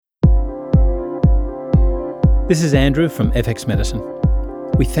This is Andrew from FX Medicine.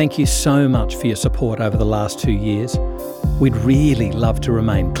 We thank you so much for your support over the last 2 years. We'd really love to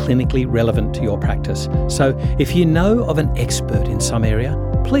remain clinically relevant to your practice. So if you know of an expert in some area,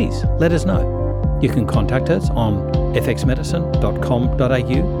 please let us know. You can contact us on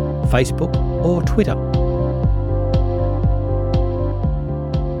fxmedicine.com.au, Facebook or Twitter.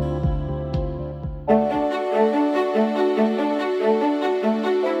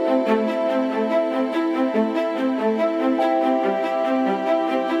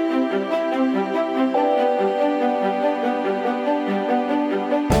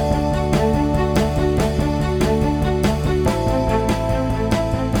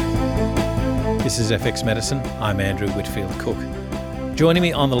 This is FX Medicine. I'm Andrew Whitfield Cook. Joining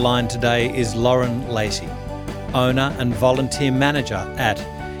me on the line today is Lauren Lacey, owner and volunteer manager at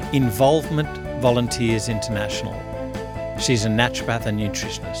Involvement Volunteers International. She's a naturopath and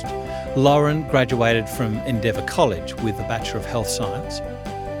nutritionist. Lauren graduated from Endeavour College with a Bachelor of Health Science,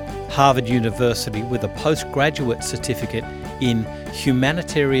 Harvard University with a postgraduate certificate in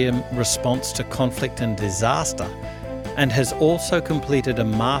Humanitarian Response to Conflict and Disaster, and has also completed a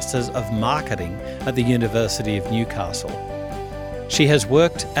Masters of Marketing at the University of Newcastle. She has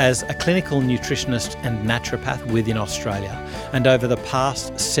worked as a clinical nutritionist and naturopath within Australia, and over the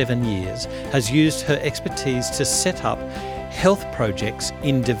past 7 years has used her expertise to set up health projects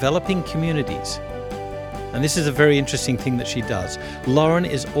in developing communities. And this is a very interesting thing that she does. Lauren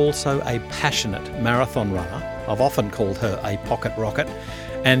is also a passionate marathon runner. I've often called her a pocket rocket.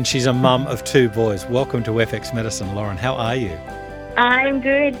 And she's a mum of 2 boys. Welcome to FX Medicine, Lauren. How are you? I'm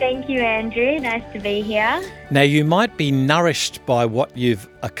good. Thank you, Andrew. Nice to be here. Now, you might be nourished by what you've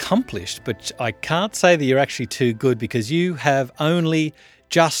accomplished, but I can't say that you're actually too good because you have only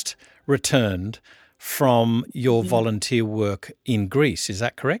just returned from your volunteer work in Greece. Is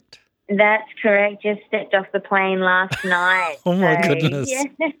that correct? That's correct. Just stepped off the plane last night. Oh, my goodness. Yeah.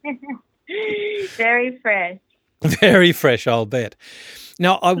 Very fresh. Very fresh, I'll bet.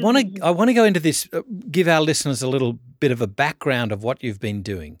 Now, I want to go into this, give our listeners a little bit of a background of what you've been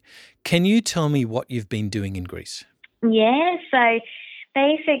doing. Can you tell me what you've been doing in Greece? Yeah, so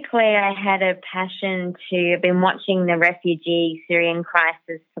basically I had a passion to, I've been watching the refugee Syrian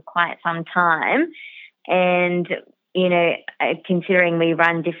crisis for quite some time, and, you know, considering we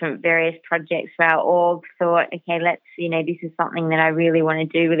run different various projects for our org, thought, okay, let's, you know, this is something that I really want to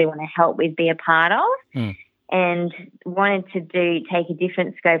do, really want to help with, be a part of. And wanted to take a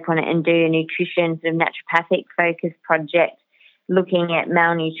different scope on it and do a nutrition sort of naturopathic focused project looking at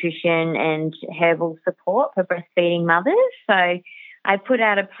malnutrition and herbal support for breastfeeding mothers. So I put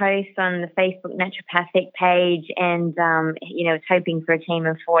out a post on the Facebook naturopathic page and, was hoping for a team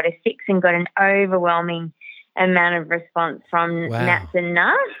of 4 to 6 and got an overwhelming amount of response from Nats and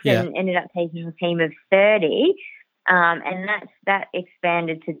Nuts and ended up taking a team of 30. And that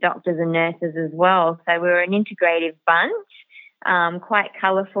expanded to doctors and nurses as well. So we were an integrative bunch, quite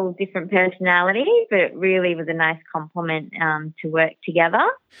colourful, different personalities, but it really was a nice complement to work together.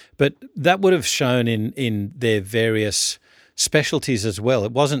 But that would have shown in their various specialties as well.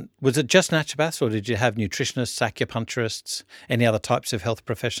 Was it just naturopaths, or did you have nutritionists, acupuncturists, any other types of health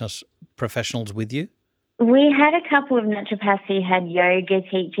professionals with you? We had a couple of naturopaths who had yoga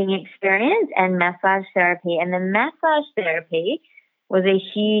teaching experience and massage therapy, and the massage therapy was a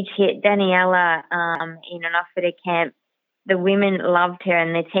huge hit. Daniela in an Oxford camp, the women loved her,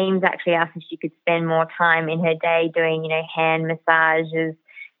 and the teams actually asked if she could spend more time in her day doing, hand massages,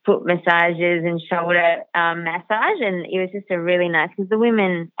 foot massages and shoulder massage, and it was just a really nice, because the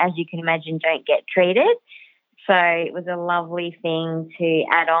women, as you can imagine, don't get treated. So it was a lovely thing to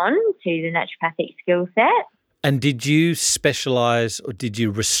add on to the naturopathic skill set. And did you specialise, or did you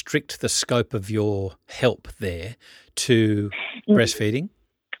restrict the scope of your help there to breastfeeding?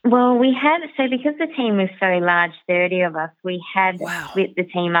 Well, because the team was so large, 30 of us, we had split the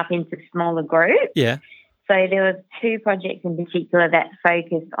team up into smaller groups. Yeah. So there were 2 projects in particular that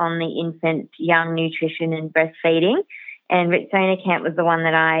focused on the infant, young nutrition and breastfeeding. And Ritsona Camp was the one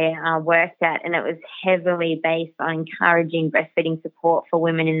that I worked at, and it was heavily based on encouraging breastfeeding support for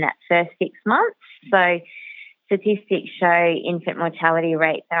women in that first 6 months. So statistics show infant mortality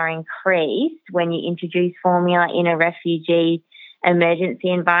rates are increased when you introduce formula in a refugee emergency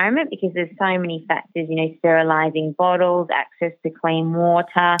environment, because there's so many factors, sterilising bottles, access to clean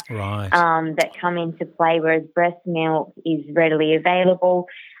water, that come into play, whereas breast milk is readily available.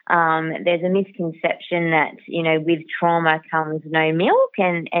 There's a misconception that, with trauma comes no milk.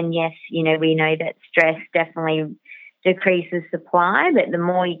 And yes, we know that stress definitely decreases supply, but the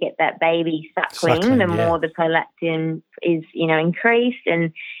more you get that baby suckling the more the prolactin is, increased,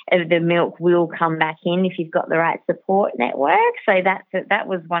 and the milk will come back in if you've got the right support network. So that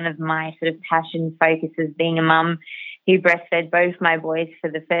was one of my sort of passion focuses, being a mum who breastfed both my boys for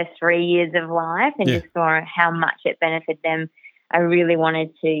the first 3 years of life and just saw how much it benefited them. I really wanted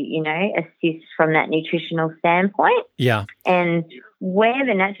to, assist from that nutritional standpoint. Yeah. And where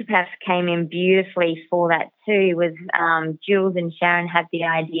the naturopaths came in beautifully for that too was Jules and Sharon had the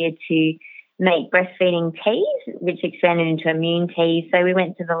idea to make breastfeeding teas, which expanded into immune teas. So we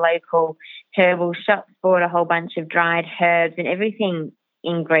went to the local herbal shops, bought a whole bunch of dried herbs, and everything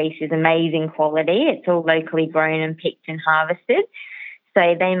in Greece is amazing quality. It's all locally grown and picked and harvested.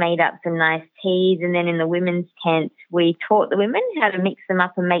 So they made up some nice teas, and then in the women's tent, we taught the women how to mix them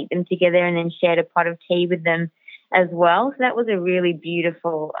up and make them together, and then shared a pot of tea with them as well. So that was a really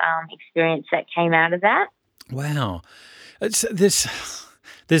beautiful experience that came out of that. Wow.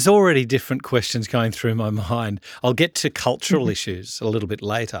 There's already different questions going through my mind. I'll get to cultural issues a little bit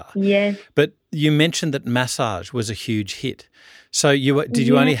later. Yes. But you mentioned that massage was a huge hit. So did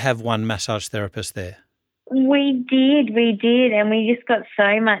you only have one massage therapist there? We did, and we just got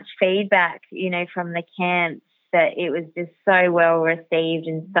so much feedback, from the camps that it was just so well received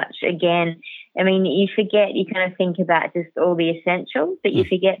and such, again, I mean, you kind of think about just all the essentials, but you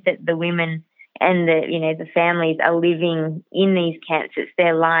forget that the women and the families are living in these camps. It's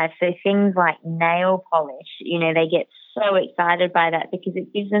their life. So things like nail polish, they get so excited by that because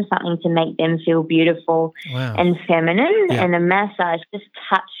it gives them something to make them feel beautiful and feminine. Yeah. And the massage just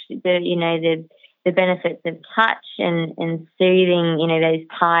touched the benefits of touch and soothing, those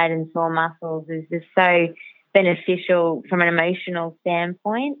tired and sore muscles is just so beneficial from an emotional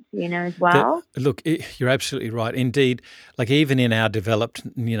standpoint, as well. Look, you're absolutely right. Indeed, like even in our developed,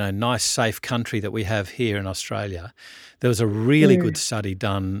 nice, safe country that we have here in Australia, there was a really good study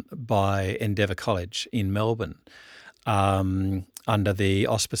done by Endeavour College in Melbourne, under the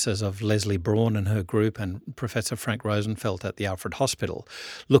auspices of Leslie Braun and her group and Professor Frank Rosenfeld at the Alfred Hospital,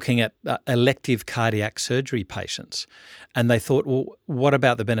 looking at elective cardiac surgery patients. And they thought, well, what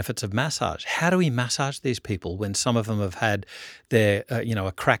about the benefits of massage? How do we massage these people when some of them have had their,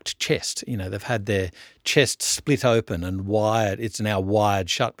 a cracked chest? They've had their chest split open and wired. It's now wired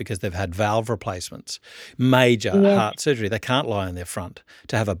shut because they've had valve replacements, major heart surgery. They can't lie on their front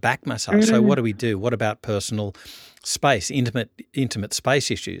to have a back massage. So what do we do? What about personal space, intimate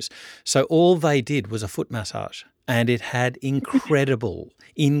space issues? So all they did was a foot massage, and it had incredible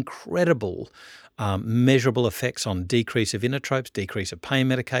measurable effects on decrease of inotropes, decrease of pain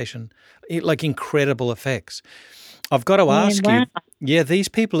medication, incredible effects. I've got to ask you, these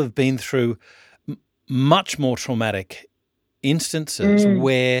people have been through much more traumatic instances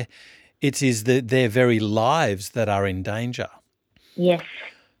where it is their very lives that are in danger. Yes.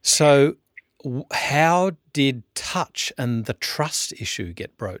 So how did touch and the trust issue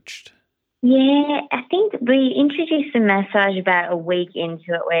get broached? Yeah, I think we introduced the massage about a week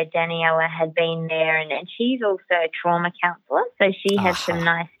into it, where Daniela had been there, and she's also a trauma counsellor, so she has some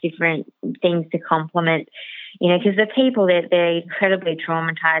nice different things to complement, because the people, they're incredibly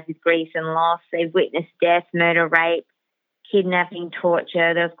traumatised with grief and loss. They've witnessed death, murder, rape, kidnapping,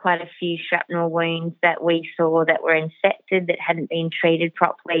 torture. There was quite a few shrapnel wounds that we saw that were infected, that hadn't been treated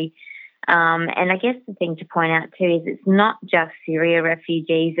properly. And I guess the thing to point out too is it's not just Syria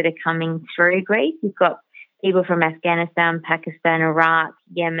refugees that are coming through Greece. You've got people from Afghanistan, Pakistan, Iraq,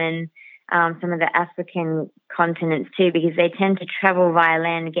 Yemen, some of the African continents too, because they tend to travel via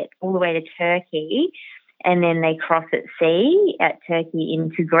land and get all the way to Turkey, and then they cross at sea at Turkey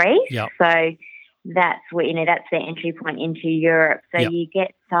into Greece. Yep. So that's where, that's their entry point into Europe. So you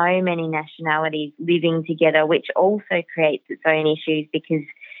get so many nationalities living together, which also creates its own issues because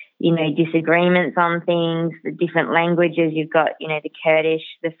disagreements on things, the different languages. You've got, the Kurdish,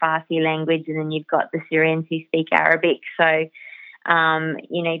 the Farsi language, and then you've got the Syrians who speak Arabic. So,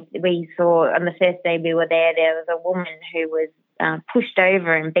 we saw on the first day we were there was a woman who was pushed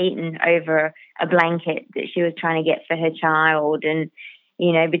over and beaten over a blanket that she was trying to get for her child. And,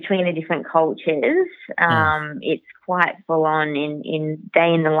 between the different cultures, it's quite full on in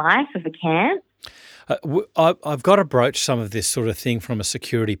day in the life of a camp. I've got to broach some of this sort of thing from a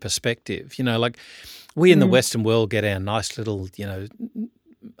security perspective. We in the Western world get our nice little,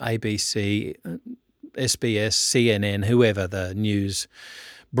 ABC, SBS, CNN, whoever the news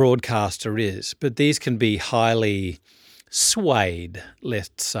broadcaster is. But these can be highly swayed,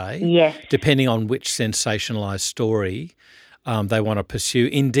 let's say, depending on which sensationalised story they want to pursue.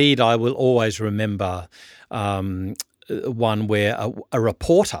 Indeed, I will always remember one where a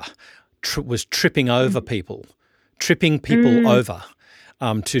reporter was tripping over people tripping people over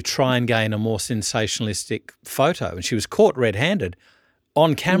to try and gain a more sensationalistic photo. And she was caught red-handed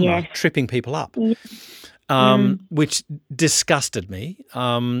on camera tripping people up, which disgusted me.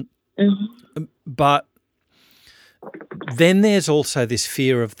 But then there's also this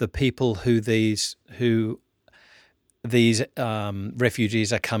fear of the people who these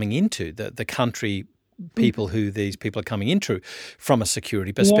refugees are coming into, the country people who these people are coming into from a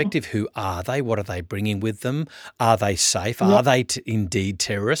security perspective. Who are they? What are they bringing with them? Are they safe? Are they indeed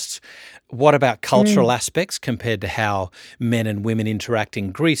terrorists? What about cultural aspects compared to how men and women interact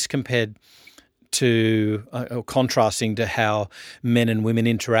in Greece compared to or contrasting to how men and women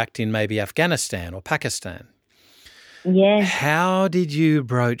interact in maybe Afghanistan or Pakistan? Yeah. How did you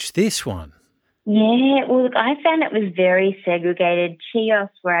broach this one? Yeah, well, look, I found it was very segregated. Chios,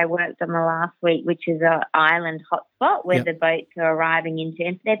 where I worked on the last week, which is an island hotspot where the boats are arriving into,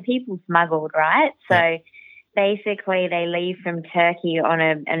 and they're people smuggled, right? So basically they leave from Turkey on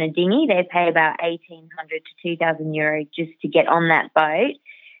a dinghy. They pay about 1,800 to 2,000 euro just to get on that boat.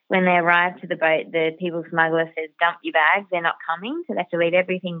 When they arrive to the boat, the people smuggler says, dump your bags, they're not coming, so they have to leave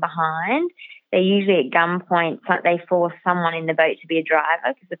everything behind. They're usually at gunpoint, but they force someone in the boat to be a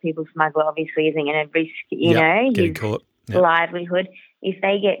driver because the people smuggler obviously isn't going to risk, his caught. livelihood. If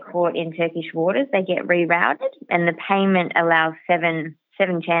they get caught in Turkish waters, they get rerouted, and the payment allows seven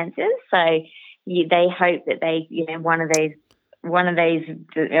chances. So they hope that they, one of these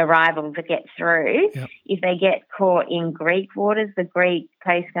arrivals that get through. Yep. If they get caught in Greek waters, the Greek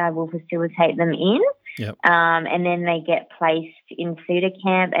Coast Guard will facilitate them in. Yep. And then they get placed in Suda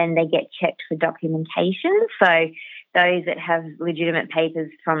camp and they get checked for documentation. So those that have legitimate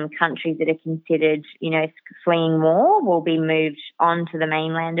papers from countries that are considered, fleeing war will be moved on to the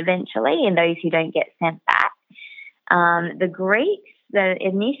mainland eventually, and those who don't get sent back. The Greeks,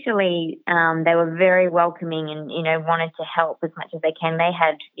 initially they were very welcoming and, wanted to help as much as they can. They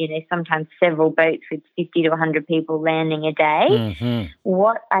had, sometimes several boats with 50 to 100 people landing a day. Mm-hmm.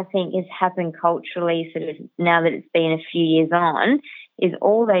 What I think has happened culturally, sort of now that it's been a few years on, is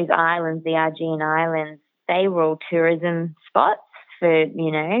all those islands, the Aegean Islands, they were all tourism spots for,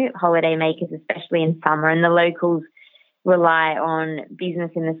 holiday makers, especially in summer, and the locals rely on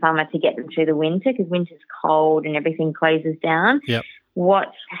business in the summer to get them through the winter because winter's cold and everything closes down. Yep.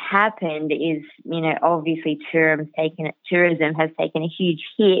 What's happened is, obviously tourism has taken a huge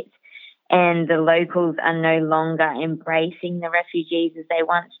hit, and the locals are no longer embracing the refugees as they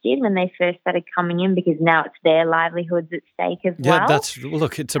once did when they first started coming in, because now it's their livelihoods at stake as well. Yeah,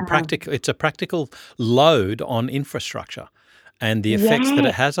 it's a practical load on infrastructure and the effects that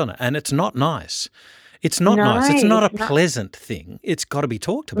it has on it, and it's not nice. It's not nice. It's not a pleasant thing. It's got to be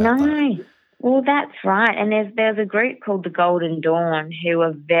talked about. No. Well, that's right. And there's a group called the Golden Dawn who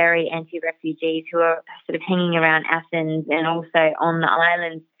are very anti-refugees, who are sort of hanging around Athens and also on the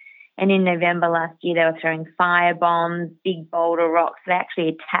islands. And in November last year, they were throwing fire bombs, big boulder rocks. They actually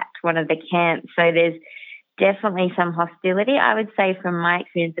attacked one of the camps. So there's definitely some hostility. I would say from my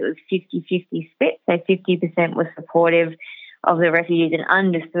experience, it was 50-50 split. So 50% were supportive of the refugees and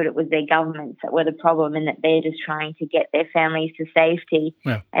understood it was their governments that were the problem and that they're just trying to get their families to safety.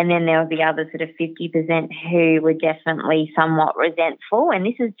 Yeah. And then there was the other sort of 50% who were definitely somewhat resentful. And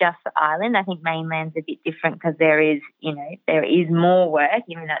this is just the island. I think mainland's a bit different because there is more work,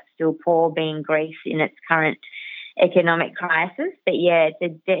 even though it's still poor being Greece in its current economic crisis. But yeah,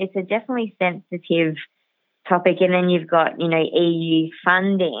 it's a definitely sensitive topic. And then you've got, EU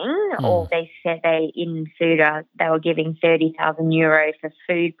funding, or they said in Suda, they were giving 30,000 euro for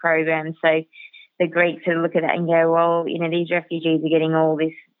food programs. So the Greeks would look at that and go, well, these refugees are getting all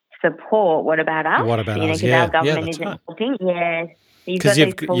this support. What about us? What about us? Because our government isn't helping. Yeah. So you've got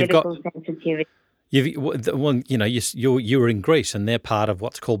those political sensitivity. You were in Greece, and they're part of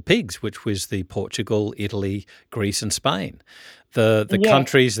what's called PIGS, which was the Portugal, Italy, Greece and Spain, the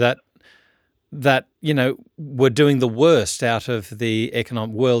countries that were doing the worst out of the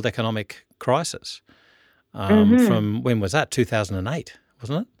world economic crisis. From when was that? 2008,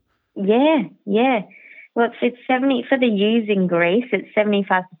 wasn't it? Yeah. Well, it's 70 for the youth in Greece. It's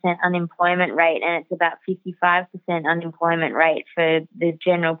 75% unemployment rate, and it's about 55% unemployment rate for the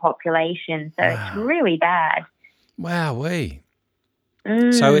general population. So It's really bad. Wowee.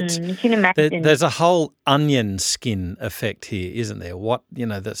 So you can imagine. There's a whole onion skin effect here, isn't there?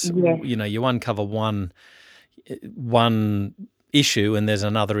 You uncover one issue and there's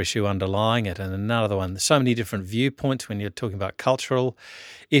another issue underlying it and another one. There's so many different viewpoints when you're talking about cultural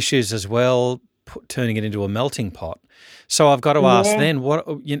issues as well, turning it into a melting pot. So I've got to ask then, what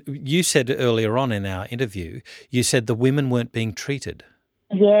you said earlier on in our interview, you said the women weren't being treated.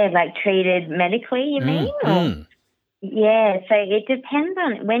 Yeah, like treated medically, you mean? Yeah, so it depends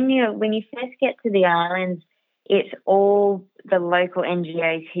on when you first get to the islands, it's all the local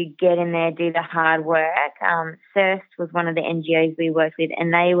NGOs who get in there, do the hard work. Thirst was one of the NGOs we worked with,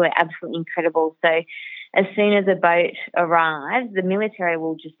 and they were absolutely incredible. So as soon as a boat arrives, the military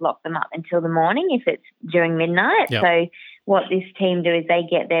will just lock them up until the morning if it's during midnight. Yep. So what this team do is they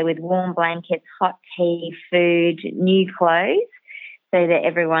get there with warm blankets, hot tea, food, new clothes, so that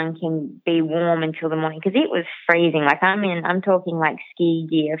everyone can be warm until the morning, because it was freezing. Like, I'm talking like ski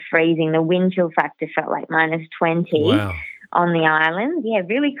gear freezing. The wind chill factor felt like -20 Wow. on the island. Yeah,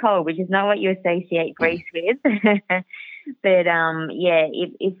 really cold, which is not what you associate Greece with. But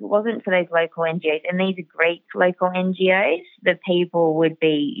if it wasn't for those local NGOs, and these are Greek local NGOs, the people would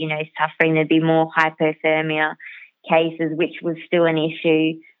be, suffering. There'd be more hypothermia cases, which was still an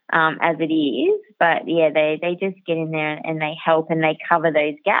issue as it is. But yeah, they just get in there and they help and they cover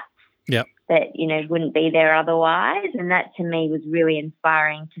those gaps. Yep. That, wouldn't be there otherwise. And that to me was really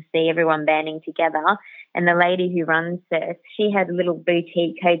inspiring to see everyone banding together. And the lady who runs this, she had a little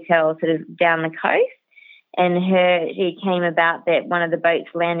boutique hotel sort of down the coast. And she came about that one of the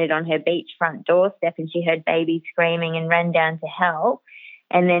boats landed on her beachfront doorstep and she heard babies screaming and ran down to help.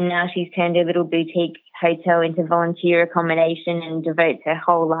 And then now she's turned her little boutique hotel into volunteer accommodation and devotes her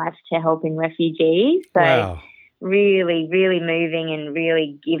whole life to helping refugees. So Wow. really, really moving and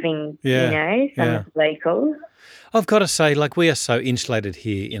really giving, some locals. I've got to say, we are so insulated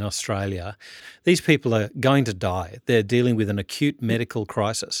here in Australia. These people are going to die. They're dealing with an acute medical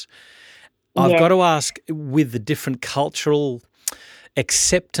crisis. I've got to ask, with the different cultural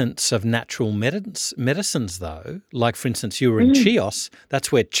acceptance of natural medicines, though, like, for instance, you were in Chios.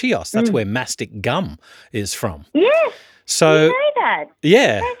 That's where mastic gum is from. Yes. So, you know that.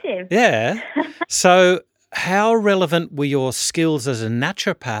 Yeah. Impressive. Yeah. So how relevant were your skills as a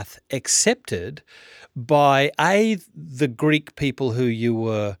naturopath accepted by, the Greek people who you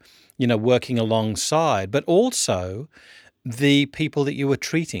were, working alongside, but also the people that you were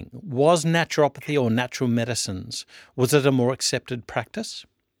treating? Was naturopathy or natural medicines, was it a more accepted practice?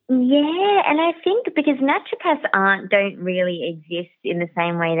 Yeah, and I think because naturopaths don't really exist in the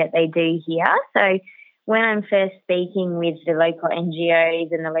same way that they do here. So when I'm first speaking with the local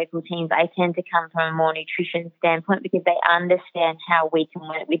NGOs and the local teams, I tend to come from a more nutrition standpoint because they understand how we can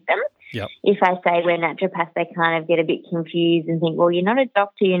work with them. Yep. If I say we're naturopaths, they kind of get a bit confused and think, well, you're not a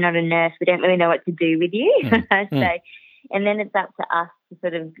doctor, you're not a nurse, we don't really know what to do with you. And then it's up to us to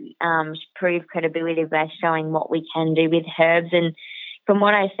sort of prove credibility by showing what we can do with herbs. And from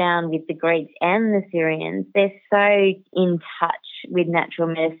what I found with the Greeks and the Syrians, they're so in touch with natural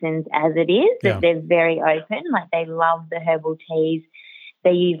medicines as it is that they're very open. Like, they love the herbal teas.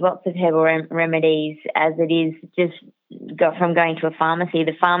 They use lots of herbal remedies as it is. Just from going to a pharmacy,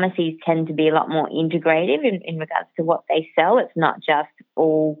 the pharmacies tend to be a lot more integrative in regards to what they sell. It's not just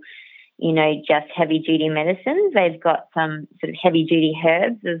all, just heavy-duty medicines. They've got some sort of heavy-duty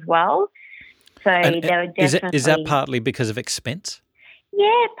herbs as well. So they were definitely... Is that partly because of expense?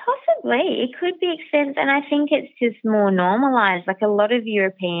 Yeah, possibly. It could be expensive, and I think it's just more normalised. Like, a lot of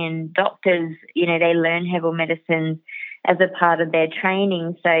European doctors, they learn herbal medicines as a part of their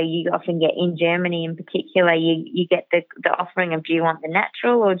training. So you often get, in Germany in particular, you get the offering of, do you want the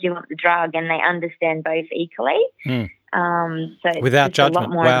natural or do you want the drug? And they understand both equally. So without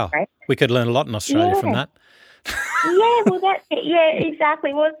judgment. Wow. We could learn a lot in Australia from that. Yeah, well, that's it. Yeah,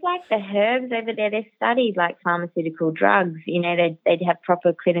 exactly. Well, it's like the herbs over there. They're studied like pharmaceutical drugs. They'd have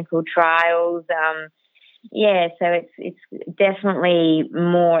proper clinical trials. So it's definitely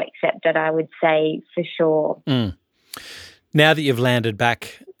more accepted, I would say, for sure. Now that you've landed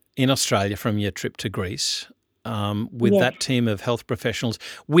back in Australia from your trip to Greece, with that team of health professionals,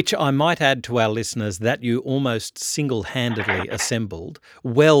 which I might add to our listeners that you almost single-handedly assembled.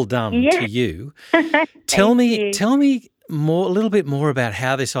 Well done to you. Tell me a little bit more about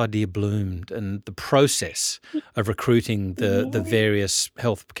how this idea bloomed and the process of recruiting the various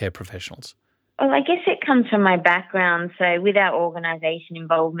healthcare professionals. Well, I guess it comes from my background. So with our organisation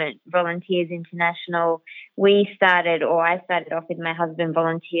involvement, Volunteers International, I started off with my husband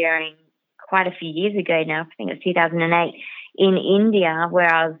volunteering quite a few years ago now. I think it was 2008 in India,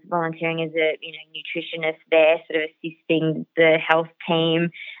 where I was volunteering as a nutritionist there, sort of assisting the health team.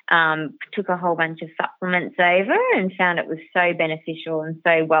 Took a whole bunch of supplements over and found it was so beneficial and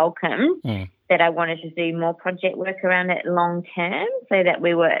so welcome that I wanted to do more project work around it long term, so that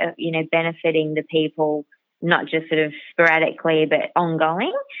we were benefiting the people, not just sort of sporadically but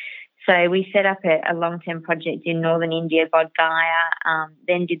ongoing. So we set up a long-term project in northern India, Bodh Gaya,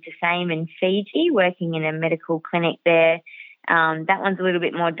 then did the same in Fiji, working in a medical clinic there, That one's a little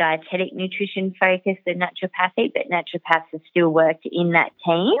bit more dietetic nutrition focused than naturopathic, but naturopaths have still worked in that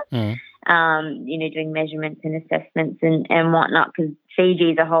team, doing measurements and assessments and whatnot, because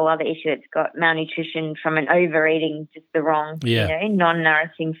Fiji is a whole other issue. It's got malnutrition from an overeating, just the wrong,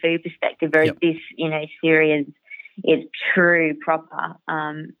 non-nourishing food perspective, whereas this, Syria is true, proper,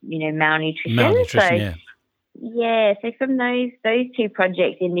 malnutrition. Malnutrition, so from those two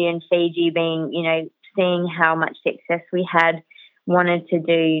projects, India and Fiji being, seeing how much success we had, wanted to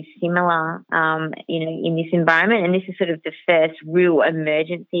do similar, in this environment. And this is sort of the first real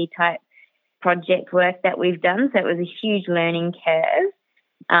emergency type project work that we've done. So it was a huge learning curve.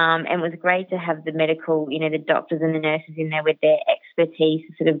 And it was great to have the medical, the doctors and the nurses in there with their expertise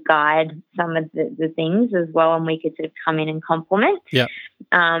to sort of guide some of the things as well, and we could sort of come in and complement. Yeah.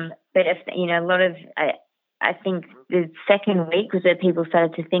 But if, a lot of, I think the second week was where people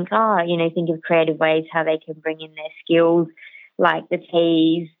started to think, think of creative ways how they can bring in their skills, like the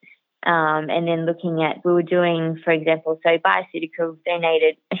teas, and then looking at, we were doing, for example, so Bioceuticals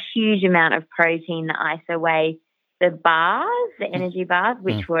donated a huge amount of protein, the ISOWAY, the bars, the energy bars,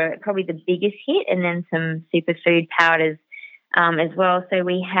 which were probably the biggest hit, and then some superfood powders as well. So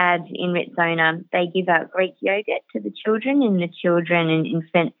we had in Ritsona, they give out Greek yogurt to the children in the children and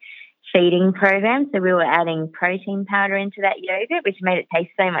infant feeding program. So we were adding protein powder into that yogurt, which made it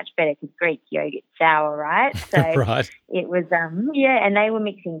taste so much better because Greek yogurt's sour, right? So right. It was, and they were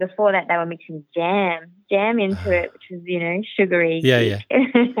mixing, before that they were mixing jam into it, which was, sugary. Yeah.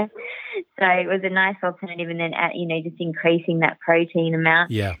 So it was a nice alternative, and then, just increasing that protein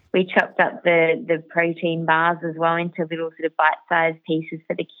amount. Yeah. We chopped up the protein bars as well into little sort of bite-sized pieces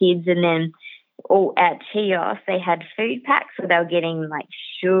for the kids, and then all at Chios, they had food packs, so they were getting like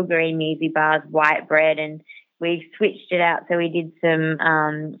sugary muesli bars, white bread, and we switched it out. So we did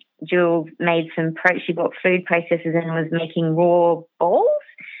some, Jewel made some, she bought food processors and was making raw balls.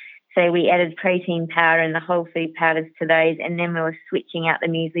 So we added protein powder and the whole food powders to those, and then we were switching out the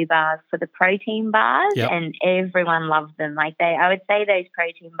muesli bars for the protein bars, and everyone loved them. Like I would say those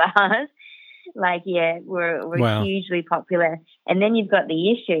protein bars, were hugely popular. And then you've got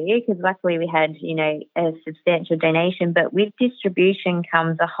the issue, because luckily we had, a substantial donation, but with distribution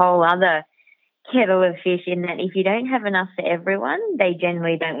comes a whole other kettle of fish, in that if you don't have enough for everyone, they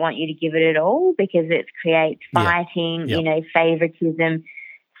generally don't want you to give it at all, because it creates fighting, favoritism.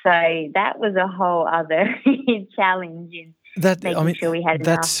 So that was a whole other challenge in making sure we had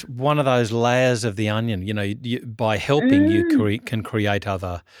that's enough. One of those layers of the onion. By helping, you can create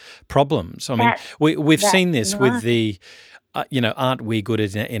other problems. We've seen this with the, aren't we good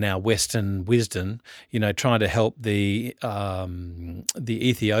in our Western wisdom, trying to help the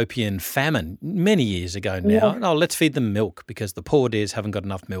Ethiopian famine many years ago now. Oh, let's feed them milk because the poor dears haven't got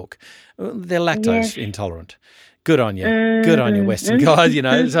enough milk. They're lactose intolerant. Good on you. Good on you, Western guys,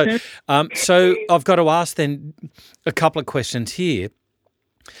 So I've got to ask then a couple of questions here.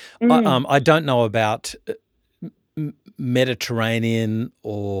 I don't know about Mediterranean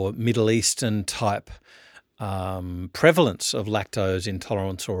or Middle Eastern type prevalence of lactose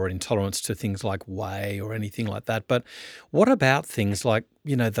intolerance or intolerance to things like whey or anything like that. But what about things like,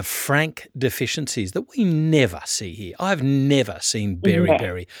 the frank deficiencies that we never see here? I've never seen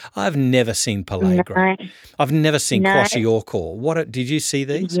beriberi. I've never seen pellagra. No. I've never seen kwashiorkor. Did you see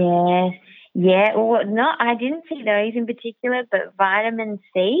these? Yes. Yeah, well, no, I didn't see those in particular, but vitamin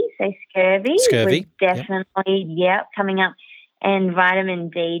C, so scurvy was definitely, coming up. And vitamin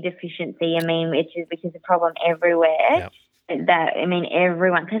D deficiency, which is a problem everywhere. Yep.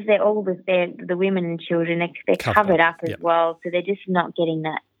 Everyone, because they're all the women and children, they're covered up as well, so they're just not getting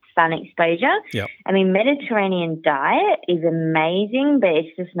that sun exposure. Yep. Mediterranean diet is amazing, but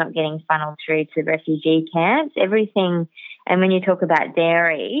it's just not getting funneled through to refugee camps. Everything, and when you talk about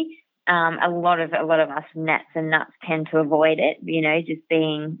dairy, a lot of us nuts tend to avoid it, just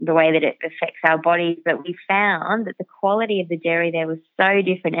being the way that it affects our bodies. But we found that the quality of the dairy there was so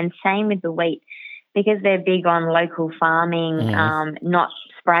different, and same with the wheat, because they're big on local farming, not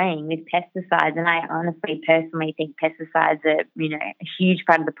spraying with pesticides. And I honestly, personally think pesticides are, a huge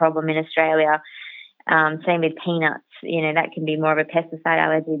part of the problem in Australia. Same with peanuts, that can be more of a pesticide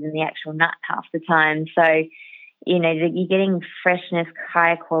allergy than the actual nut half the time. So, you're getting freshness,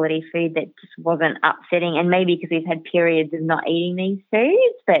 higher quality food that just wasn't upsetting. And maybe because we've had periods of not eating these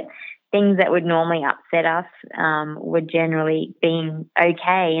foods, but things that would normally upset us were generally being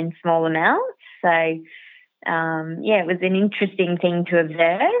okay in small amounts. So, it was an interesting thing to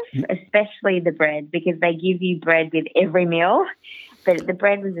observe, especially the bread, because they give you bread with every meal. But the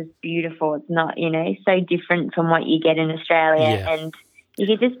bread was just beautiful. It's not, so different from what you get in Australia. Yeah. And you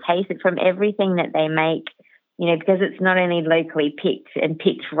could just taste it from everything that they make. because it's not only locally picked and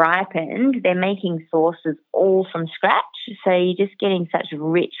picked ripened, they're making sauces all from scratch. So you're just getting such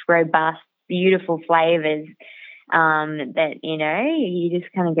rich, robust, beautiful flavours that, you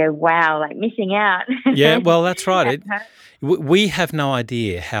just kind of go, wow, like missing out. Yeah, well, that's right. We have no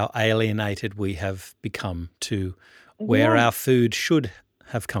idea how alienated we have become to where our food should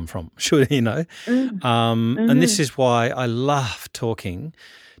have come from, And this is why I love talking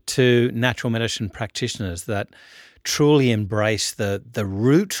to natural medicine practitioners that truly embrace the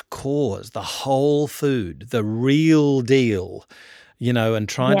root cause, the whole food, the real deal, and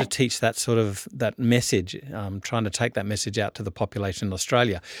trying to teach that message, trying to take that message out to the population in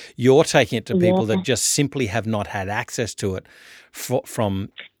Australia. You're taking it to people that just simply have not had access to it from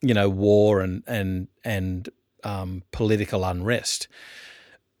war and political unrest.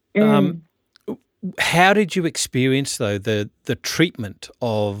 How did you experience, though, the treatment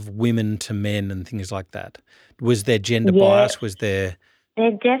of women to men and things like that? Was there gender bias? Was there...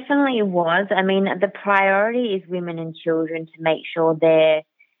 There definitely was. I mean, the priority is women and children to make sure they're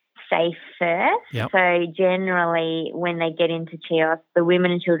safe first. Yep. So generally, when they get into Chios, the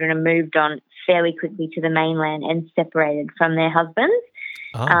women and children are moved on fairly quickly to the mainland and separated from their husbands.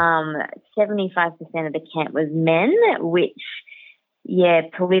 75% of the camp was men, which...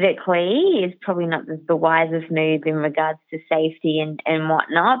 politically is probably not the wisest move in regards to safety and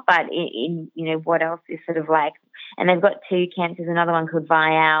whatnot. But in what else is sort of like, and they've got two camps. There's another one called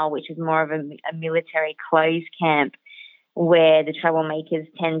Vayal, which is more of a military closed camp where the troublemakers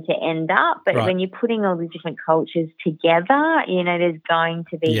tend to end up. But when you're putting all these different cultures together, there's going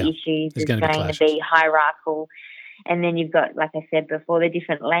to be issues. There's going to be hierarchical. And then you've got, like I said before, the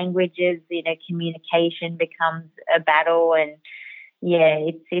different languages. Communication becomes a battle and. Yeah,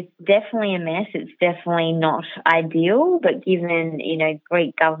 it's definitely a mess. It's definitely not ideal, but given,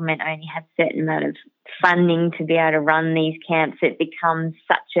 Greek government only has a certain amount of funding to be able to run these camps, it becomes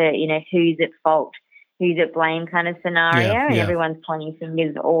such a, who's at fault, who's at blame kind of scenario. And everyone's pointing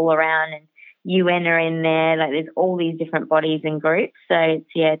fingers all around and UN are in there. Like there's all these different bodies and groups. So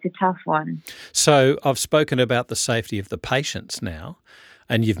it's a tough one. So I've spoken about the safety of the patients now,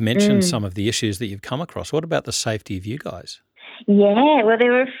 and you've mentioned some of the issues that you've come across. What about the safety of you guys? Yeah, well,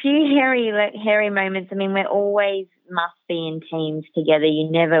 there were a few hairy moments. I mean, we always must be in teams together.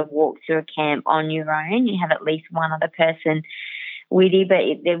 You never walk through a camp on your own. You have at least one other person with you.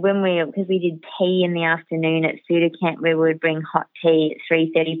 But because we did tea in the afternoon at Suda Camp, we would bring hot tea at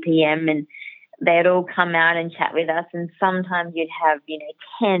 3:30 p.m. and they'd all come out and chat with us. And sometimes you'd have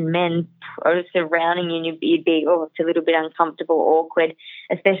 10 men surrounding you, and you'd be it's a little bit uncomfortable, awkward,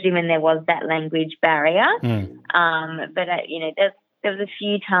 especially when there was that language barrier. But there was a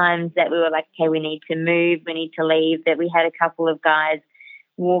few times that we were like, okay, we need to move, we need to leave. That we had a couple of guys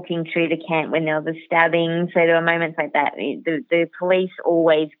walking through the camp when there was a stabbing. So there were moments like that. The police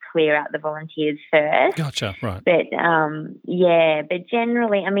always clear out the volunteers first. Gotcha, right. But, but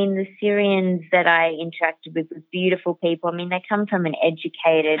generally, I mean, the Syrians that I interacted with were beautiful people. I mean, they come from an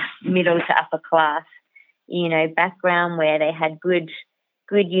educated middle to upper class, background where they had good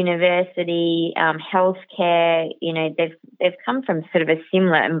university, healthcare. They've come from sort of a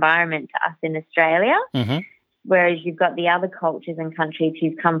similar environment to us in Australia. Mm-hmm. Whereas you've got the other cultures and countries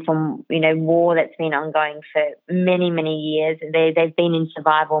who've come from, war that's been ongoing for many, many years. They've been in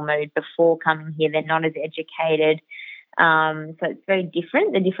survival mode before coming here. They're not as educated. So it's very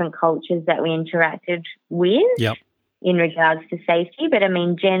different, the different cultures that we interacted with in regards to safety. But, I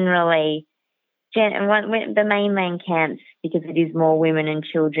mean, generally, the mainland camps, because it is more women and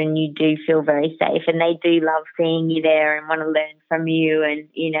children, you do feel very safe. And they do love seeing you there and want to learn from you. And,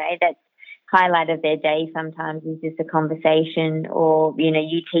 that's highlight of their day sometimes is just a conversation or,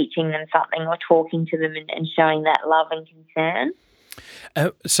 you teaching them something or talking to them and showing that love and concern.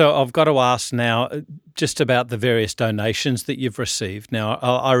 So I've got to ask now just about the various donations that you've received. Now,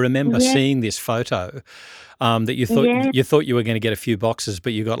 I remember seeing this photo that you thought you were going to get a few boxes,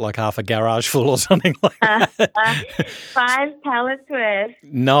 but you got like half a garage full or something like that. 5 pallets worth.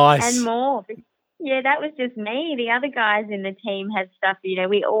 Nice. And more. Yeah, that was just me. The other guys in the team had stuff,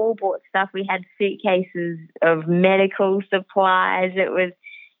 we all bought stuff. We had suitcases of medical supplies. It was,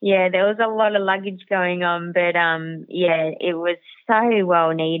 there was a lot of luggage going on, but it was so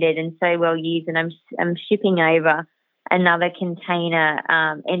well needed and so well used. And I'm shipping over another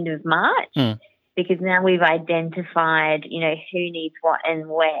container end of March because now we've identified, who needs what and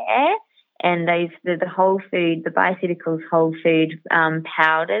where. And the whole food, the Bioceuticals whole food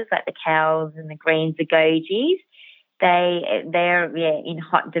powders, like the cows and the greens, the gojis, they're in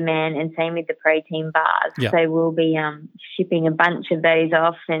hot demand, and same with the protein bars. Yeah. So we'll be shipping a bunch of those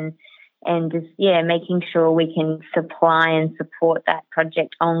off, and and just, making sure we can supply and support that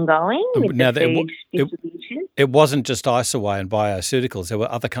project ongoing with Now, the food distribution. it wasn't just Isaway and Bioceuticals. There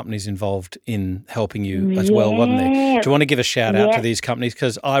were other companies involved in helping you as well, wasn't there? Do you want to give a shout out to these companies?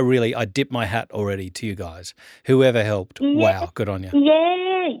 Because I dip my hat already to you guys. Whoever helped, wow, good on you.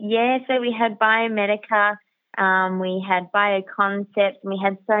 Yeah. So we had Biomedica, we had Bioconcepts, and we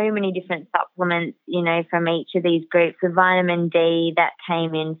had so many different supplements, from each of these groups. The vitamin D that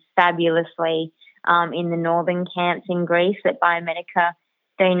came in fabulously in the northern camps in Greece that Biomedica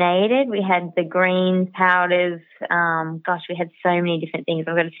donated. We had the greens, powders. We had so many different things.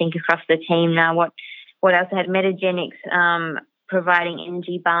 I've got to think across the team now. What else? I had Metagenics providing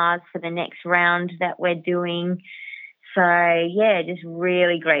energy bars for the next round that we're doing. So, just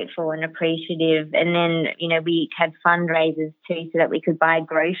really grateful and appreciative. And then, we had fundraisers too so that we could buy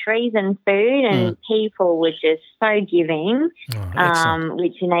groceries and food, and people were just so giving,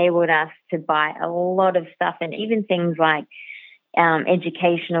 which enabled us to buy a lot of stuff, and even things like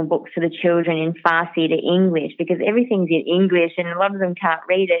educational books for the children in Farsi to English, because everything's in English and a lot of them can't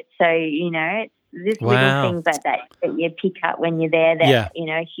read it. So, it's just little things like that you pick up when you're there that,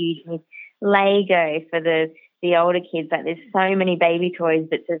 huge. Lego for the older kids, like there's so many baby toys,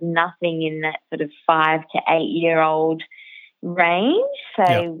 but there's nothing in that sort of 5 to 8 year old range.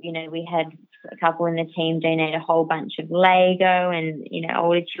 So, we had a couple in the team donate a whole bunch of Lego and,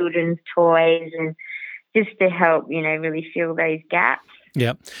 older children's toys, and just to help, really fill those gaps.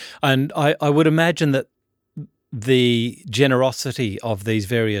 Yeah. And I would imagine that the generosity of these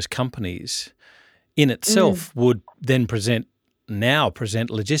various companies in itself would then present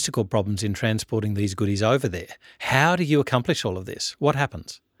logistical problems in transporting these goodies over there. How do you accomplish all of this? What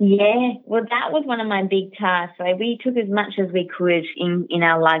happens? Yeah, well, that was one of my big tasks. So we took as much as we could in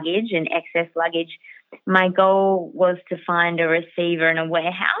our luggage and excess luggage. My goal was to find a receiver and a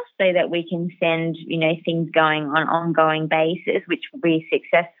warehouse so that we can send, things going on an ongoing basis, which we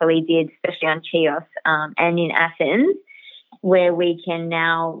successfully did, especially on Chios and in Athens, where we can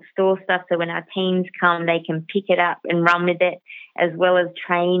now store stuff so when our teams come, they can pick it up and run with it, as well as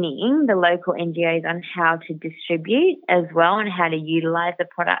training the local NGOs on how to distribute as well and how to utilise the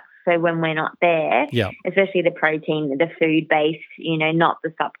products. So when we're not there, especially the protein, the food-based, not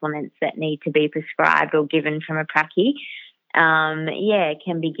the supplements that need to be prescribed or given from a pracky, it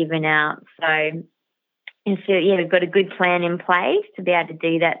can be given out. So we've got a good plan in place to be able to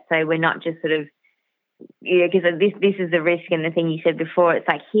do that, so we're not just sort of, because this is the risk, and the thing you said before, it's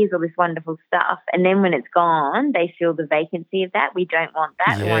like, here's all this wonderful stuff, and then when it's gone, they feel the vacancy of that. We don't want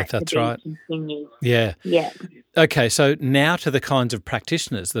that. Yeah, we want that's it to be right. continued. Yeah. Yeah. Okay, so now to the kinds of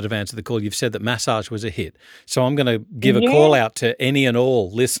practitioners that have answered the call. You've said that massage was a hit. So I'm going to give a call out to any and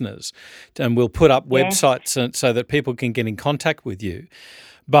all listeners, and we'll put up websites so that people can get in contact with you.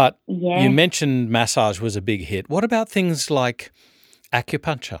 But you mentioned massage was a big hit. What about things like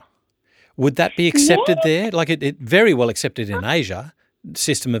acupuncture? Would that be accepted there? Like it very well accepted in Asia,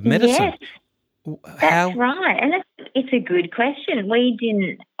 system of medicine. That's right. And it's a good question. We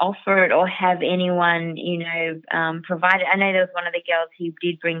didn't offer it or have anyone, provide it. I know there was one of the girls who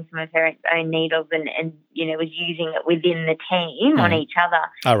did bring some of her own needles and was using it within the team on each other.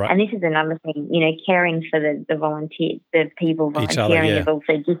 Oh, right. And this is another thing, caring for the volunteers, the people volunteering is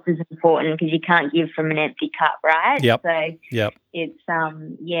also just as important, because you can't give from an empty cup, right? Yep. So it's,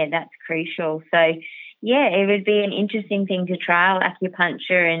 that's crucial. So, it would be an interesting thing to trial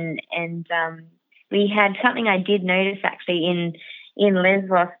acupuncture, and we had something I did notice actually in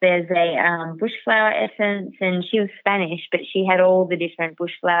Lesbos. There's a bushflower essence, and she was Spanish, but she had all the different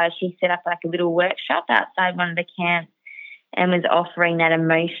bushflowers. She set up like a little workshop outside one of the camps and was offering that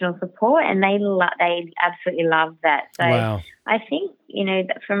emotional support, and they absolutely loved that. So I think,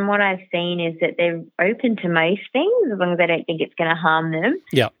 that from what I've seen is that they're open to most things as long as they don't think it's going to harm them.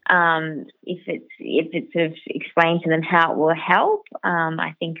 Yeah. If it's sort of explained to them how it will help,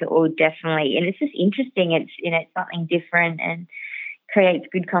 I think it will definitely. And it's just interesting. It's it's something different and creates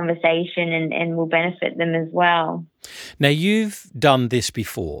good conversation and will benefit them as well. Now, you've done this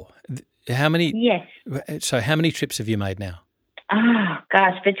before. How many? Yes. So how many trips have you made now? Oh,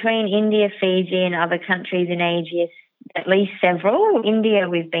 gosh, between India, Fiji and other countries in Asia, at least several. India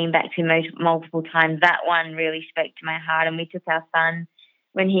we've been back to multiple times. That one really spoke to my heart, and we took our son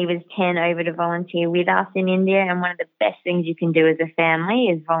when he was 10 over to volunteer with us in India, and one of the best things you can do as a family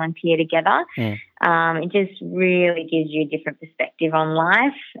is volunteer together. It just really gives you a different perspective on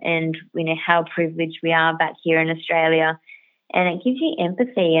life and how privileged we are back here in Australia. And it gives you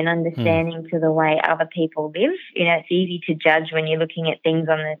empathy and understanding to the way other people live. It's easy to judge when you're looking at things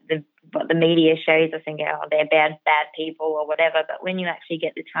on the what the media shows us and go, oh, they're bad people or whatever. But when you actually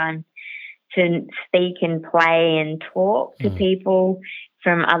get the time to speak and play and talk to people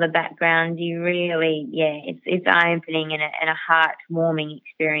from other backgrounds, you really, it's eye-opening and a heart-warming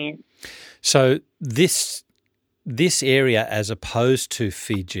experience. So this area, as opposed to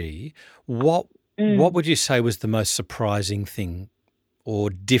Fiji, what would you say was the most surprising thing or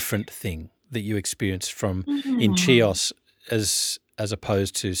different thing that you experienced from in Chios as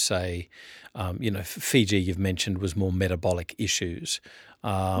opposed to, say, Fiji, you've mentioned, was more metabolic issues.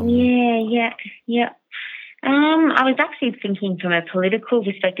 I was actually thinking from a political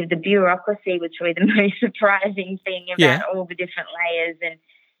perspective, the bureaucracy was really the most surprising thing about all the different layers and,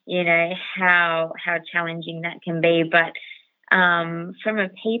 how challenging that can be. But from a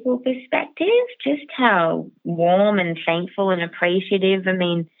people perspective, just how warm and thankful and appreciative. I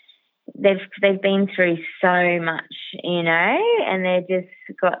mean, they've been through so much, and they've just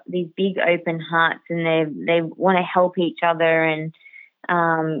got these big open hearts, and they want to help each other, and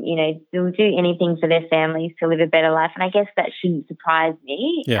they'll do anything for their families to live a better life. And I guess that shouldn't surprise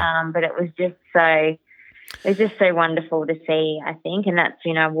me. But it was just so wonderful to see, I think, and that's,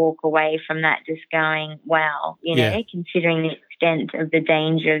 I walk away from that just going, wow, considering the extent of the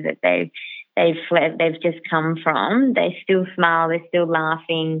danger that they've just come from, they still smile, they're still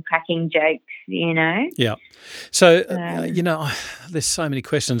laughing, cracking jokes, Yeah. So, there's so many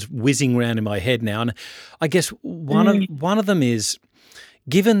questions whizzing around in my head now. And I guess one of them is,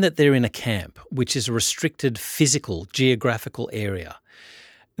 given that they're in a camp, which is a restricted physical, geographical area,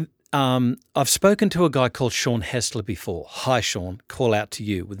 I've spoken to a guy called Sean Hessler before. Hi, Sean. Call out to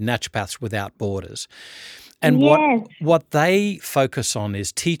you with Naturopaths Without Borders. And what they focus on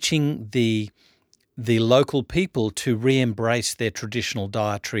is teaching the local people to re-embrace their traditional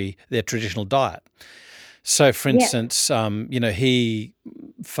diet. So, for instance, he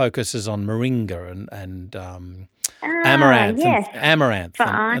focuses on moringa and amaranth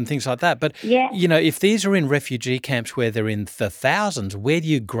and things like that. But, if these are in refugee camps where they're in the thousands, where do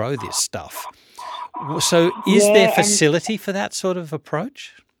you grow this stuff? So is there facility for that sort of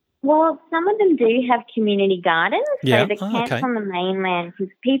approach? Well, some of them do have community gardens. So the camps on the mainland,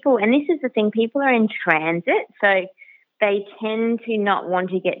 because people, and this is the thing, people are in transit, so they tend to not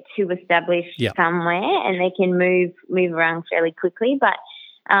want to get too established somewhere, and they can move around fairly quickly. But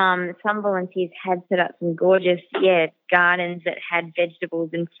some volunteers had set up some gorgeous, gardens that had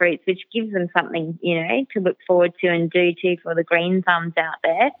vegetables and fruits, which gives them something, to look forward to and do too for the green thumbs out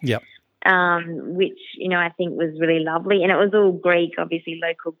there. Yep. Which, I think was really lovely. And it was all Greek, obviously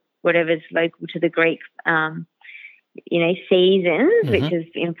local, whatever's local to the Greek, seasons, which is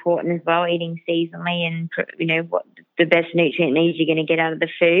important as well, eating seasonally and, what the best nutrient needs you're going to get out of the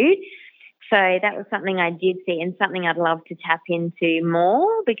food. So that was something I did see and something I'd love to tap into more,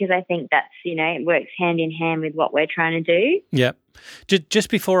 because I think that's, it works hand in hand with what we're trying to do. Yeah. Just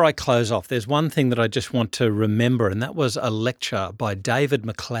before I close off, there's one thing that I just want to remember, and that was a lecture by David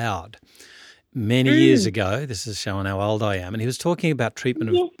McLeod many years ago. This is showing how old I am. And he was talking about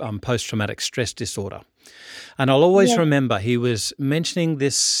treatment of post-traumatic stress disorder. And I'll always remember he was mentioning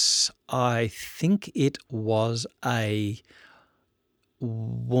this, I think it was a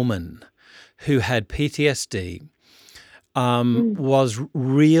woman who had PTSD, was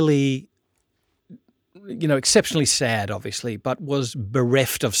really, exceptionally sad, obviously, but was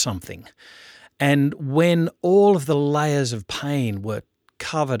bereft of something. And when all of the layers of pain were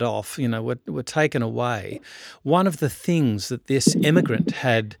covered off, were taken away, one of the things that this immigrant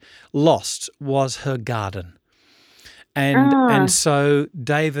had lost was her garden. And so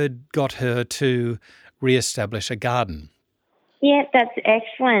David got her to reestablish a garden. Yeah, that's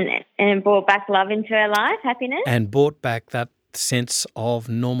excellent. And it brought back love into her life, happiness. And brought back that sense of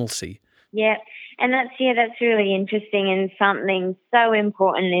normalcy. Yeah, and that's really interesting, and something so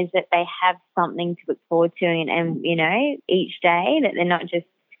important is that they have something to look forward to and each day, that they're not just,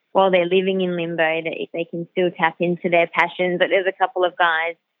 while they're living in limbo, that they can still tap into their passions. But there's a couple of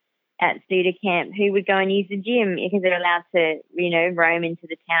guys at Suda Camp who would go and use the gym because they're allowed to, roam into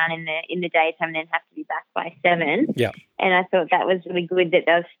the town in the daytime and then have to be back by 7. Yeah. And I thought that was really good that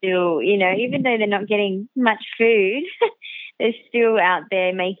they're still, even though they're not getting much food, they're still out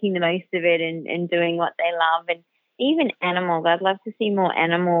there making the most of it and doing what they love. And even animals, I'd love to see more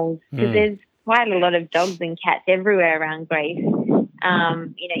animals, because there's quite a lot of dogs and cats everywhere around Grace,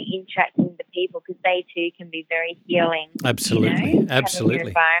 interacting with the people, because they too can be very healing. Absolutely.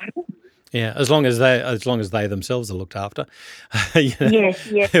 Absolutely. Yeah, as long as they themselves are looked after. Yes,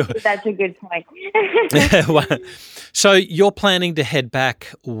 that's a good point. So you're planning to head back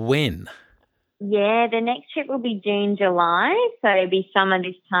when? Yeah, the next trip will be June, July, so it'll be summer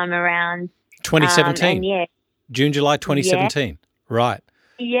this time around. 2017? Yeah. June, July 2017? Yeah. Right.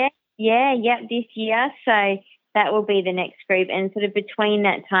 Yeah, this year. So that will be the next group. And sort of between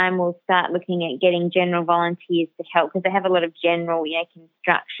that time, we'll start looking at getting general volunteers to help, because they have a lot of general,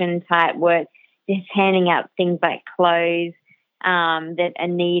 construction type work, just handing out things like clothes that are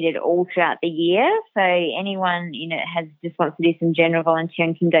needed all throughout the year. So anyone, just wants to do some general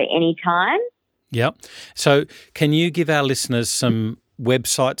volunteering can go anytime. Yep. So can you give our listeners some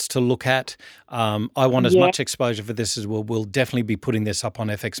websites to look at? I want as much exposure for this as well. We'll definitely be putting this up on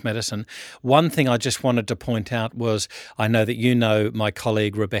FX Medicine. One thing I just wanted to point out was, I know that you know my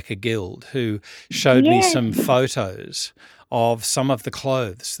colleague Rebecca Guild, who showed me some photos of some of the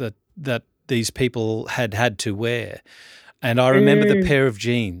clothes that these people had to wear. And I remember the pair of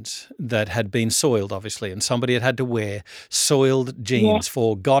jeans that had been soiled, obviously, and somebody had to wear soiled jeans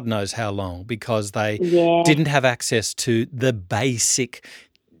for God knows how long, because they didn't have access to the basic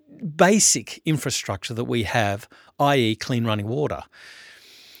infrastructure that we have, i.e. clean running water.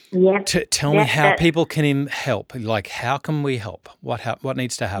 Yeah. Tell me how people can help. Like, how can we help? What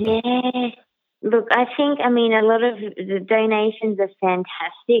needs to happen? Yeah. Look, I think, a lot of the donations are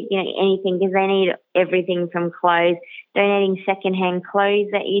fantastic, anything, because they need everything from clothes, donating secondhand clothes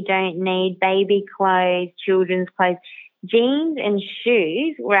that you don't need, baby clothes, children's clothes. Jeans and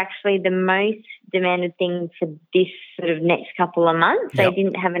shoes were actually the most demanded thing for this sort of next couple of months. They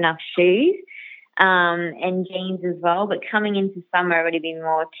didn't have enough shoes and jeans as well. But coming into summer, it would have been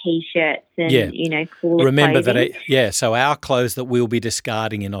more T-shirts and, cooler Remember clothing. so our clothes that we'll be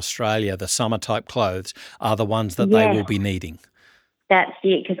discarding in Australia, the summer-type clothes, are the ones that they will be needing. That's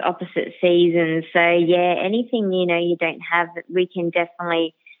it, because opposite seasons. So, anything, you don't have, we can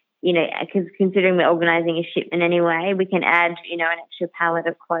definitely, because considering we're organising a shipment anyway, we can add, an extra pallet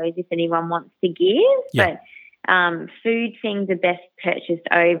of clothes if anyone wants to give. Yeah. But food things are best purchased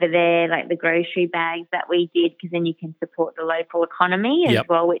over there, like the grocery bags that we did, because then you can support the local economy as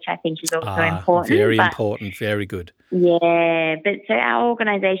well, which I think is also important. Very important, very good. Yeah, but so our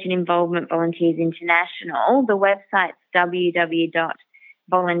organisation, Involvement Volunteers International, the website's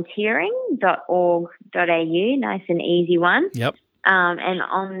www.volunteering.org.au, nice and easy one. Yep. And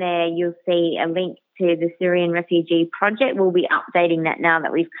on there you'll see a link to the Syrian Refugee Project. We'll be updating that now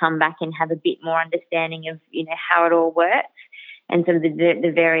that we've come back and have a bit more understanding of, how it all works and sort of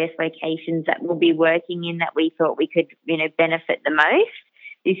the various locations that we'll be working in that we thought we could, benefit the most.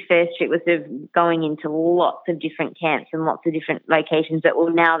 This first trip was sort of going into lots of different camps and lots of different locations, but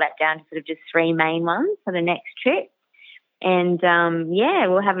we'll narrow that down to sort of just 3 main ones for the next trip. And,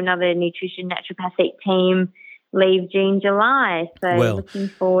 we'll have another nutrition naturopathic team leave June, July. So looking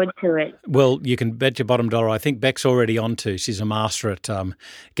forward to it. Well, you can bet your bottom dollar. I think Beck's already on to. She's a master at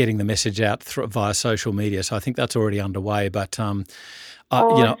getting the message out via social media. So I think that's already underway. But,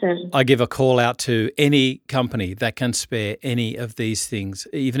 I give a call out to any company that can spare any of these things,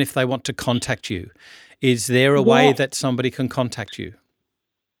 even if they want to contact you. Is there a way that somebody can contact you?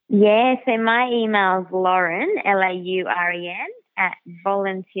 Yeah, so my email is Lauren, LAUREN, at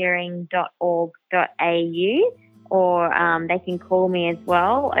volunteering.org.au, or they can call me as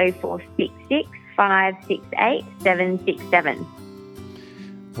well, 0466 568 767.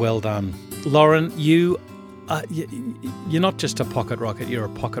 Well done. Lauren, you're not just a pocket rocket, you're a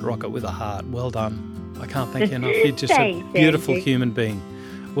pocket rocket with a heart. Well done. I can't thank you enough. You're just a beautiful human being.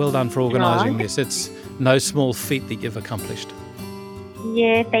 Well done for organising this. It's no small feat that you've accomplished.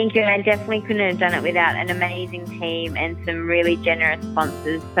 Yeah, thank you. I definitely couldn't have done it without an amazing team and some really generous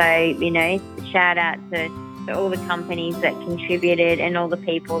sponsors. So, shout out to all the companies that contributed and all the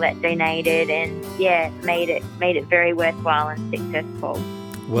people that donated and, made it very worthwhile and successful.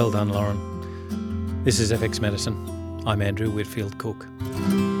 Well done, Lauren. This is FX Medicine. I'm Andrew Whitfield Cook.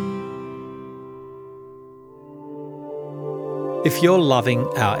 If you're loving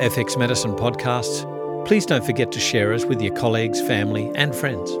our FX Medicine podcasts, please don't forget to share us with your colleagues, family and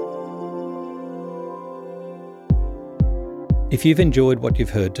friends. If you've enjoyed what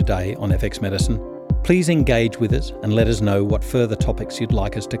you've heard today on FX Medicine, please engage with us and let us know what further topics you'd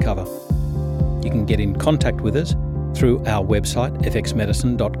like us to cover. You can get in contact with us through our website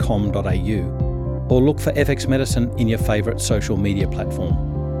fxmedicine.com.au or look for FX Medicine in your favourite social media platform.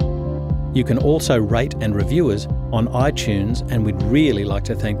 You can also rate and review us on iTunes, and we'd really like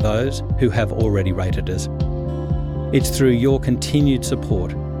to thank those who have already rated us. It's through your continued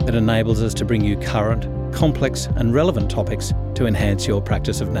support that enables us to bring you current, complex and relevant topics to enhance your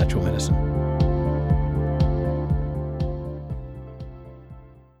practice of natural medicine.